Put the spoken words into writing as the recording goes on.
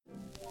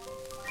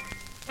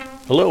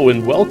Hello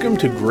and welcome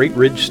to Great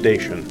Ridge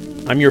Station.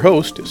 I'm your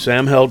host,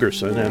 Sam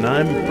Helgerson, and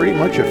I'm pretty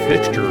much a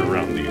fixture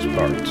around these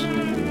parts.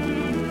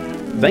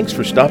 Thanks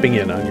for stopping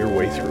in on your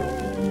way through.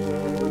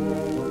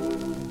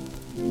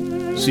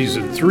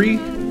 Season 3,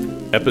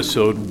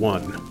 Episode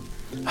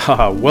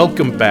 1.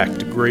 Welcome back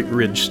to Great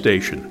Ridge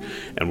Station,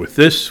 and with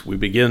this, we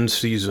begin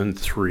Season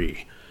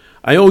 3.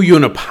 I owe you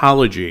an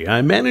apology.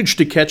 I managed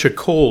to catch a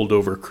cold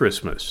over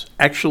Christmas,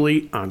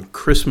 actually on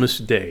Christmas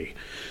Day.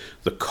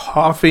 The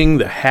coughing,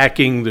 the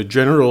hacking, the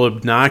general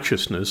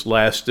obnoxiousness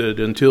lasted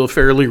until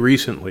fairly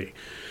recently.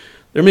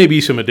 There may be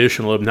some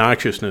additional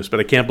obnoxiousness, but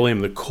I can't blame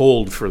the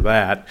cold for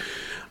that.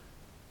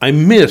 I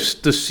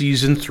missed the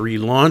Season 3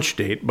 launch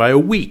date by a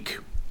week,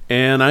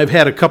 and I've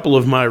had a couple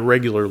of my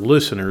regular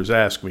listeners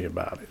ask me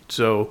about it.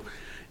 So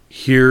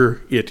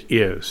here it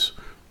is.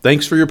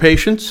 Thanks for your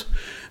patience.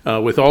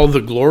 With all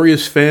the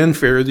glorious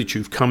fanfare that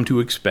you've come to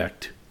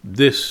expect,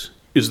 this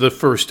is the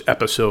first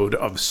episode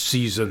of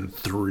Season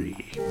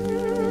 3.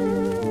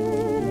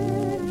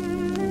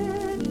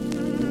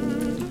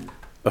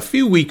 A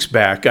few weeks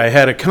back, I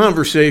had a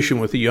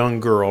conversation with a young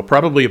girl,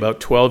 probably about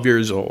 12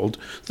 years old,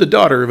 the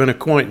daughter of an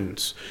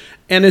acquaintance.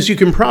 And as you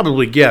can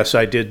probably guess,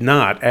 I did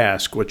not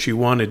ask what she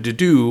wanted to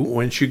do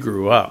when she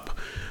grew up.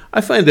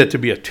 I find that to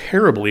be a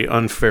terribly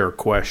unfair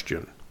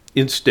question.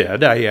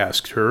 Instead, I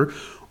asked her,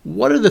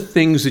 "What are the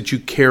things that you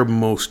care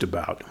most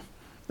about?"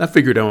 I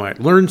figured I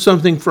might learn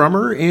something from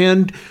her,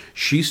 and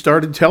she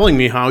started telling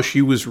me how she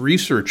was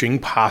researching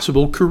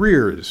possible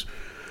careers.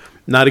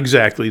 Not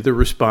exactly the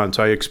response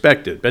I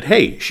expected, but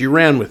hey, she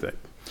ran with it.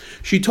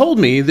 She told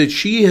me that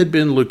she had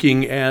been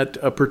looking at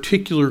a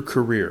particular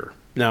career.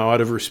 Now, out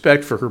of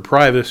respect for her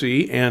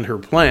privacy and her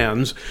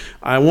plans,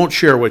 I won't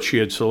share what she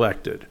had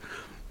selected.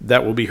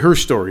 That will be her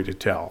story to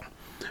tell.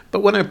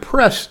 But when I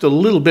pressed a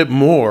little bit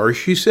more,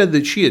 she said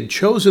that she had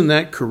chosen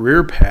that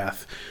career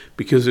path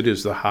because it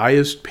is the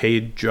highest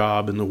paid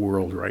job in the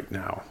world right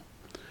now.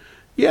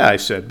 Yeah, I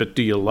said, but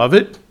do you love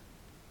it?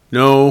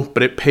 No,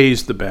 but it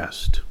pays the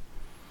best.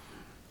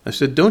 I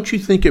said, don't you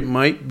think it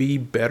might be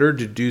better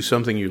to do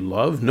something you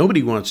love?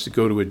 Nobody wants to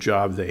go to a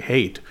job they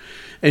hate.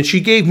 And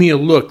she gave me a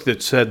look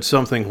that said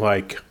something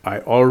like, I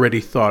already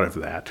thought of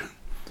that.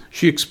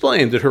 She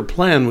explained that her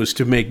plan was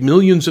to make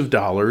millions of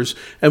dollars,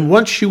 and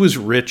once she was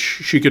rich,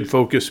 she could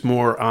focus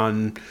more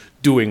on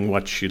doing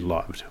what she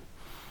loved.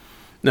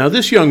 Now,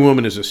 this young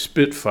woman is a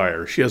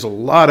spitfire. She has a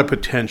lot of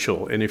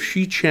potential, and if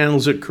she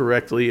channels it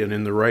correctly and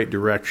in the right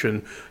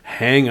direction,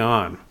 hang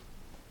on.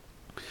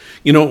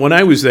 You know, when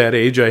I was that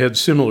age, I had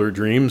similar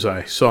dreams.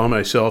 I saw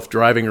myself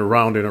driving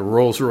around in a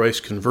Rolls-Royce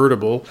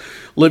convertible,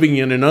 living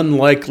in an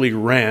unlikely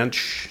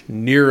ranch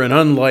near an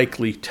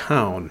unlikely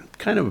town,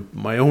 kind of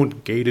my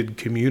own gated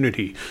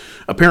community.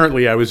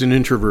 Apparently, I was an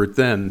introvert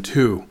then,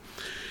 too.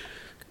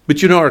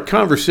 But you know, our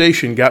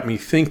conversation got me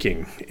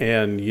thinking,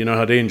 and you know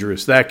how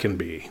dangerous that can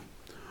be.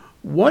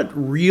 What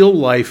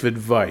real-life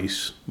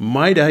advice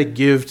might I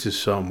give to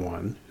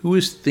someone who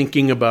is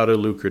thinking about a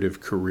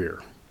lucrative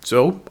career?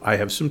 So, I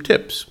have some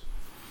tips.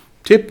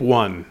 Tip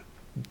 1,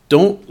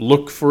 don't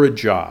look for a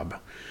job.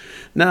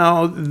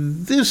 Now,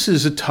 this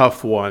is a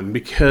tough one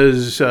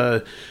because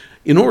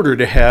in order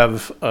to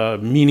have a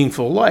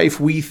meaningful life,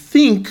 we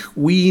think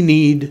we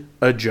need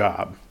a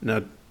job.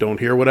 Now, don't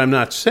hear what I'm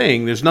not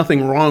saying. There's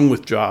nothing wrong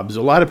with jobs.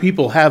 A lot of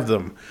people have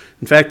them.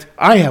 In fact,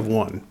 I have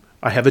one.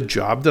 I have a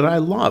job that I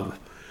love.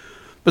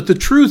 But the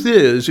truth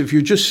is, if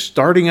you're just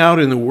starting out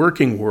in the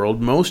working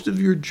world, most of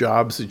your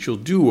jobs that you'll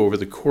do over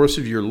the course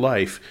of your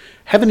life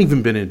haven't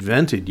even been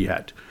invented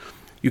yet.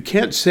 You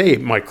can't say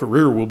my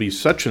career will be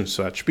such and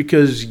such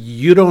because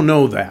you don't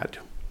know that.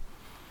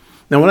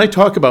 Now, when I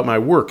talk about my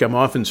work, I'm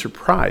often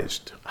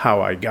surprised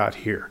how I got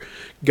here.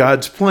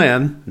 God's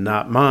plan,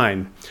 not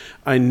mine.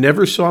 I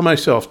never saw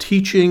myself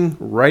teaching,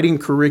 writing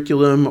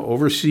curriculum,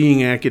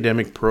 overseeing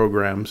academic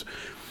programs.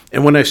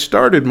 And when I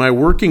started my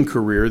working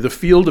career, the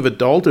field of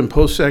adult and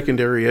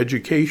post-secondary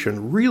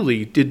education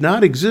really did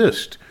not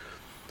exist.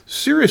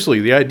 Seriously,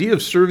 the idea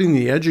of serving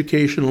the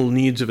educational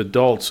needs of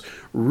adults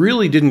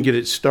really didn't get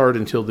its start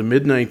until the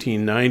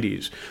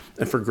mid-1990s.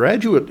 And for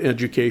graduate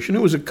education,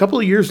 it was a couple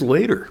of years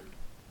later.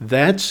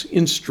 That's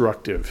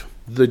instructive.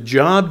 The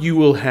job you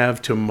will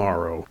have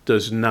tomorrow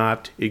does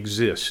not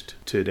exist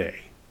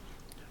today.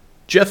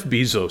 Jeff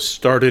Bezos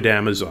started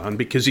Amazon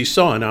because he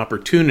saw an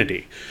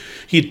opportunity.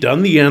 He'd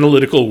done the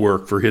analytical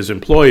work for his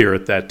employer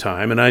at that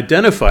time and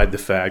identified the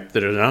fact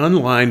that an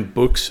online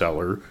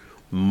bookseller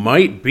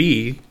might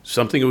be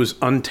something that was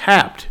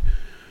untapped.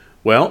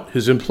 Well,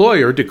 his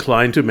employer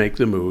declined to make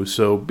the move,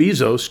 so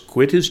Bezos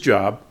quit his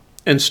job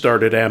and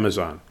started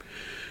Amazon.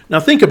 Now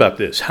think about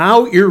this.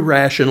 How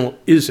irrational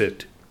is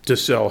it to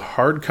sell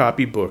hard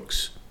copy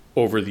books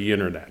over the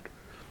internet?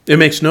 It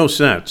makes no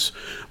sense.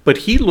 But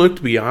he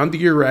looked beyond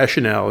the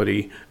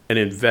irrationality and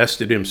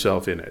invested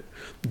himself in it.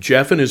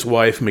 Jeff and his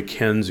wife,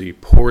 Mackenzie,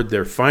 poured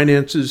their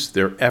finances,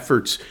 their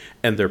efforts,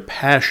 and their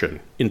passion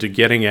into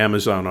getting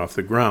Amazon off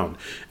the ground.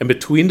 And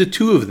between the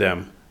two of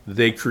them,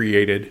 they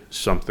created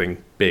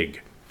something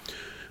big.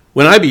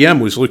 When IBM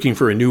was looking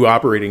for a new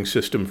operating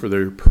system for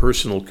their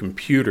personal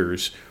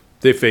computers,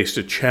 they faced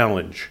a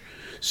challenge.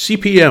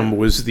 CP/M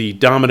was the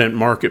dominant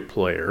market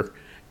player,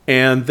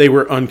 and they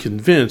were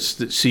unconvinced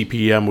that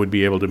CP/M would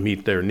be able to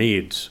meet their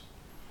needs.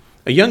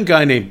 A young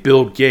guy named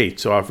Bill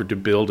Gates offered to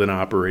build an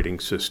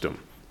operating system.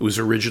 It was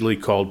originally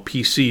called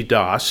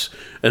PC-DOS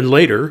and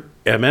later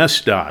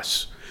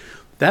MS-DOS.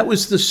 That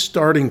was the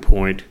starting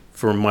point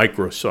for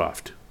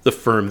Microsoft, the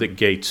firm that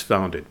Gates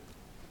founded.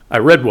 I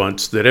read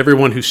once that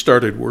everyone who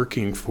started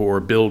working for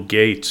Bill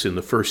Gates in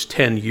the first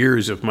 10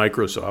 years of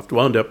Microsoft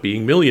wound up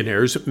being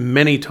millionaires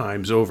many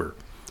times over.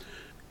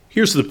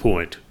 Here's the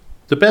point.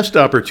 The best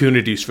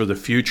opportunities for the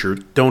future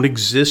don't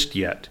exist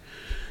yet.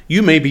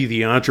 You may be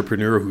the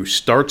entrepreneur who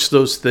starts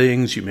those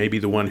things, you may be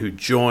the one who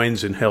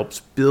joins and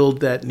helps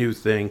build that new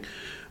thing,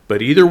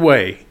 but either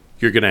way,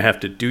 you're going to have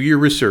to do your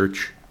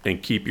research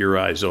and keep your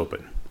eyes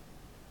open.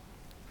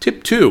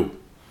 Tip 2,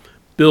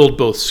 build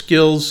both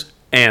skills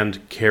and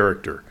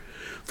character.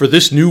 For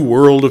this new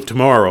world of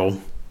tomorrow,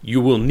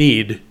 you will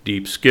need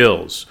deep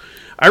skills.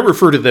 I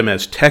refer to them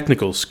as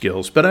technical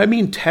skills, but I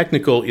mean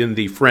technical in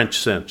the French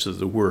sense of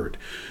the word.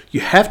 You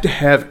have to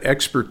have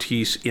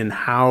expertise in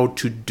how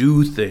to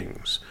do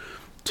things.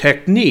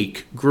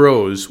 Technique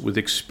grows with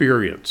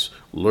experience,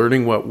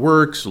 learning what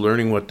works,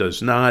 learning what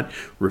does not,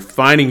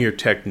 refining your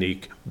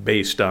technique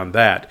based on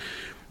that.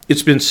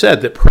 It's been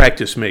said that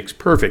practice makes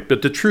perfect,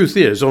 but the truth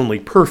is only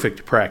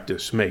perfect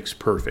practice makes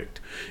perfect.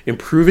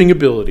 Improving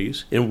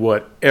abilities in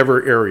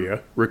whatever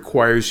area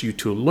requires you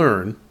to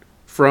learn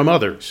from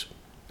others.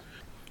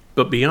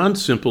 But beyond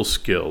simple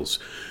skills,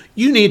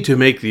 you need to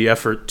make the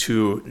effort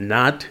to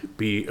not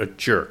be a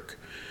jerk.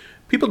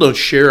 People don't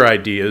share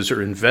ideas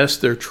or invest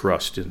their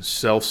trust in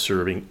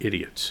self-serving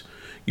idiots.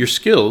 Your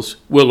skills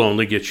will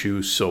only get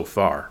you so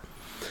far.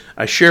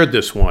 I shared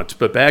this once,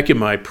 but back in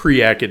my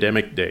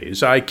pre-academic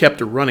days, I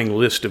kept a running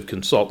list of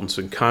consultants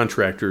and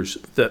contractors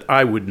that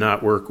I would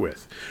not work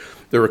with.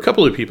 There were a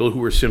couple of people who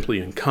were simply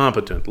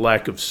incompetent.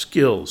 Lack of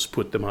skills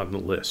put them on the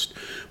list.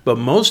 But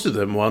most of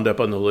them wound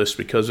up on the list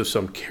because of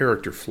some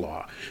character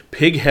flaw.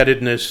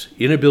 Pig-headedness,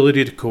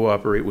 inability to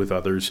cooperate with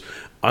others,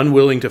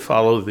 unwilling to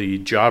follow the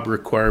job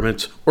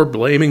requirements, or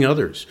blaming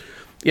others.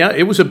 Yeah,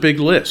 it was a big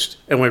list.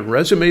 And when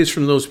resumes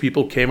from those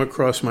people came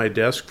across my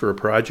desk for a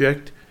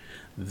project,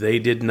 they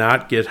did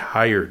not get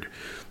hired.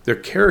 Their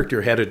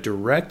character had a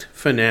direct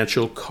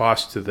financial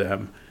cost to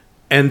them,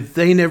 and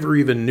they never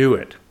even knew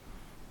it.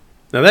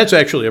 Now that's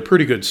actually a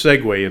pretty good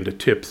segue into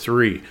tip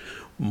 3.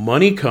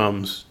 Money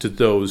comes to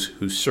those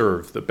who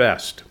serve the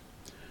best.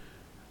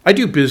 I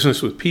do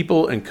business with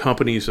people and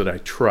companies that I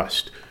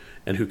trust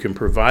and who can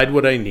provide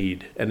what I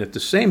need and at the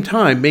same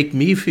time make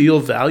me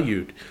feel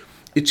valued.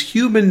 It's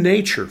human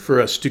nature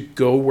for us to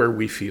go where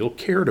we feel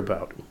cared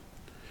about.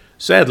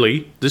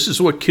 Sadly, this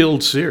is what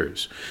killed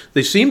Sears.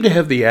 They seemed to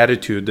have the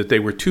attitude that they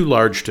were too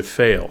large to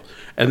fail,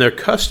 and their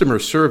customer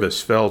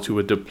service fell to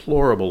a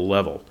deplorable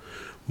level.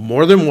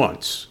 More than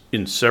once,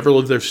 in several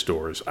of their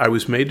stores, I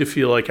was made to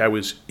feel like I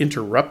was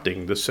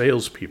interrupting the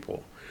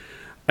salespeople.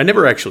 I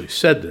never actually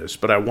said this,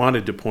 but I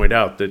wanted to point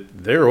out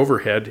that they're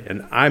overhead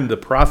and I'm the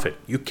profit.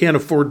 You can't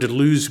afford to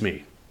lose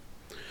me.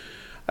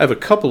 I have a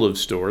couple of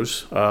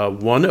stores,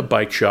 one a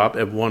bike shop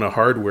and one a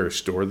hardware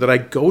store that I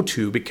go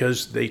to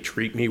because they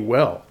treat me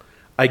well.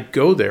 I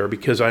go there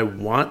because I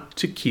want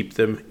to keep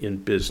them in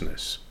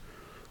business.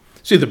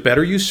 See, the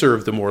better you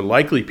serve, the more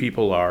likely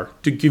people are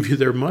to give you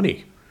their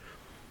money.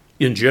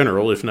 In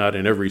general, if not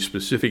in every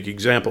specific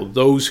example,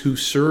 those who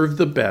serve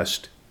the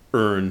best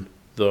earn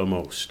the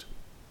most.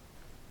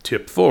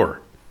 Tip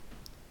 4,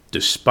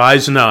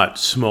 despise not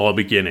small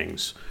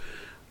beginnings.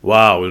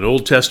 Wow, an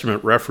Old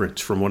Testament reference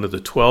from one of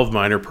the 12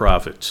 minor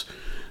prophets.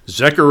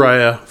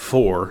 Zechariah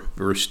 4,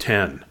 verse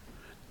 10.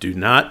 Do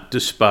not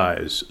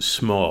despise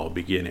small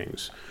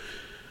beginnings.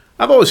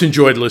 I've always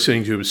enjoyed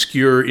listening to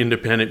obscure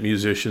independent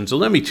musicians,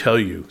 and let me tell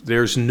you,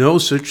 there's no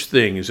such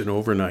thing as an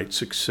overnight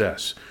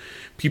success.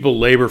 People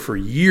labor for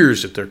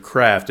years at their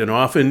craft, and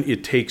often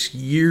it takes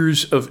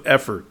years of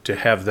effort to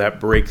have that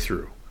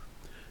breakthrough.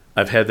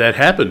 I've had that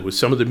happen with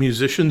some of the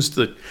musicians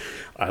that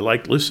I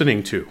liked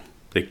listening to.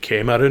 They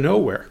came out of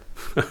nowhere.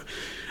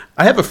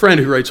 I have a friend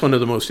who writes one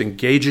of the most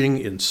engaging,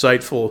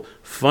 insightful,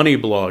 funny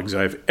blogs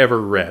I've ever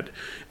read.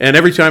 And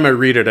every time I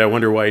read it, I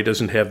wonder why he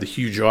doesn't have the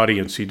huge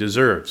audience he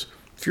deserves.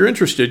 If you're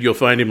interested, you'll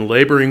find him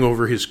laboring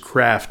over his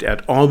craft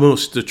at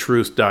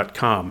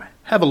almostthetruth.com.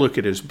 Have a look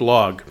at his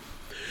blog.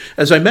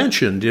 As I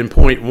mentioned in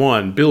point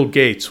 1, Bill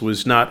Gates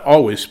was not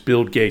always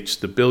Bill Gates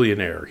the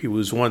billionaire. He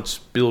was once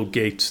Bill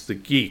Gates the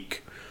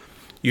geek.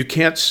 You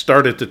can't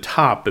start at the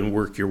top and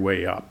work your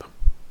way up.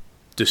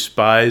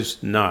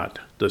 Despise not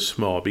the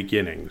small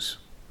beginnings.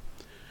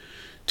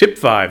 Tip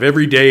 5,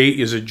 every day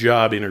is a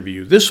job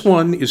interview. This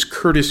one is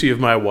courtesy of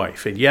my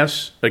wife, and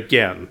yes,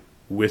 again,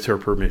 with her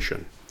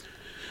permission.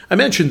 I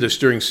mentioned this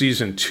during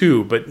season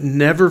 2, but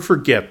never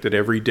forget that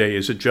every day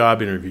is a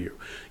job interview.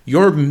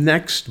 Your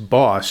next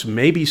boss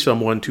may be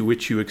someone to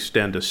which you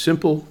extend a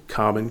simple,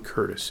 common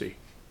courtesy.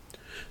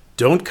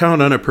 Don't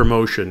count on a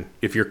promotion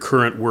if your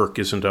current work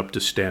isn't up to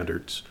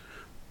standards.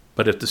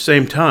 But at the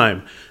same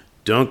time,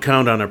 don't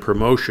count on a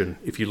promotion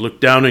if you look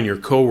down on your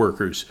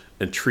coworkers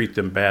and treat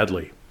them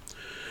badly.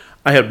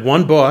 I had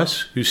one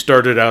boss who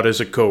started out as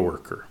a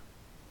coworker.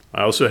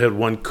 I also had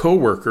one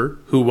coworker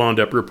who wound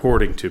up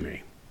reporting to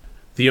me.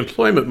 The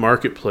employment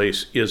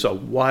marketplace is a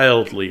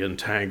wildly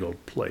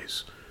entangled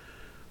place.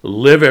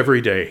 Live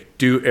every day,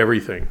 do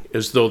everything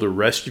as though the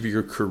rest of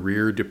your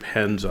career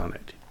depends on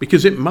it,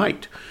 because it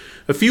might.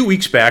 A few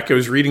weeks back, I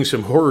was reading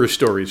some horror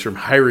stories from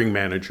hiring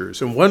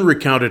managers, and one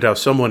recounted how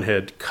someone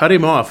had cut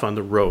him off on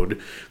the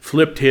road,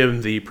 flipped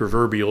him the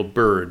proverbial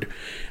bird.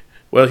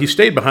 Well, he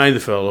stayed behind the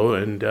fellow,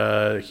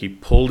 and he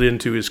pulled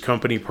into his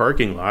company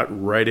parking lot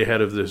right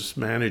ahead of this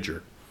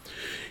manager.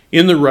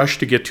 In the rush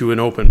to get to an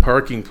open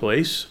parking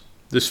place,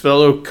 this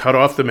fellow cut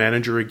off the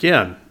manager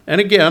again,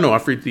 and again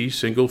offered the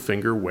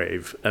single-finger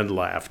wave and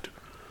laughed.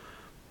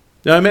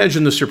 Now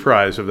imagine the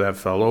surprise of that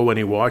fellow when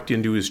he walked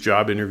into his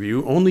job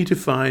interview only to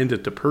find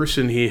that the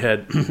person he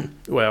had,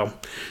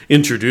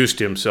 introduced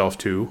himself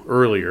to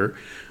earlier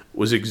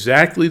was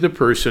exactly the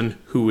person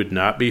who would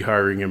not be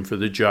hiring him for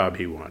the job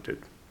he wanted.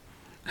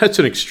 That's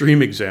an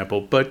extreme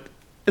example, but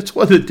it's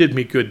one that did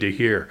me good to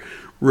hear.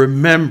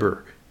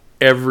 Remember,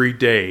 every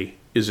day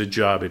is a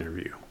job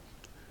interview.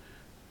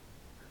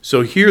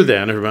 So here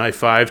then are my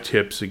 5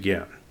 tips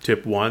again.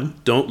 Tip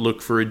 1, don't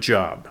look for a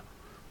job.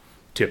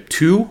 Tip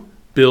 2,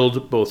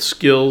 build both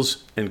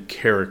skills and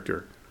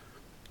character.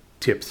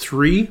 Tip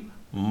 3,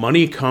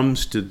 money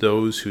comes to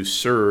those who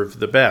serve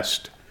the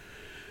best.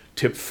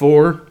 Tip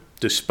 4,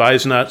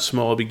 despise not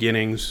small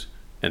beginnings.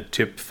 And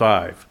tip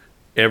 5,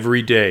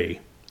 every day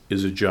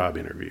is a job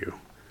interview.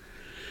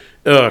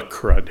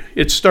 Crud.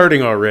 It's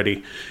starting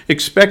already.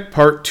 Expect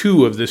part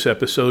 2 of this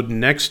episode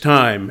next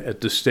time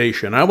at the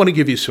station. I want to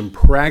give you some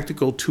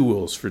practical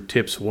tools for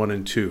tips 1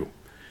 and 2.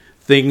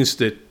 Things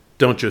that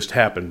don't just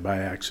happen by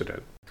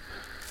accident.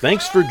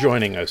 Thanks for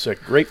joining us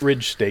at Great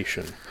Ridge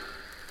Station.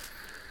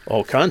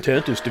 All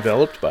content is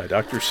developed by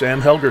Dr.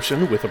 Sam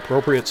Helgerson with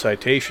appropriate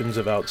citations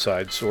of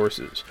outside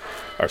sources.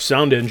 Our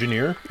sound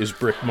engineer is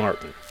Brick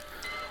Martin.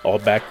 All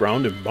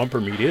background and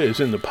bumper media is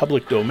in the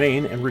public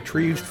domain and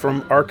retrieved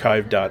from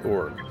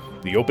archive.org.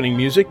 The opening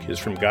music is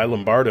from Guy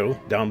Lombardo,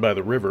 Down by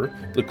the River.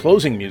 The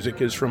closing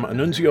music is from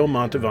Annunzio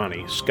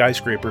Montavani,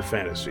 Skyscraper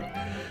Fantasy.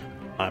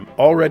 I'm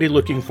already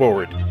looking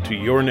forward to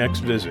your next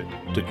visit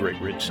to Great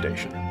Ridge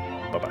Station.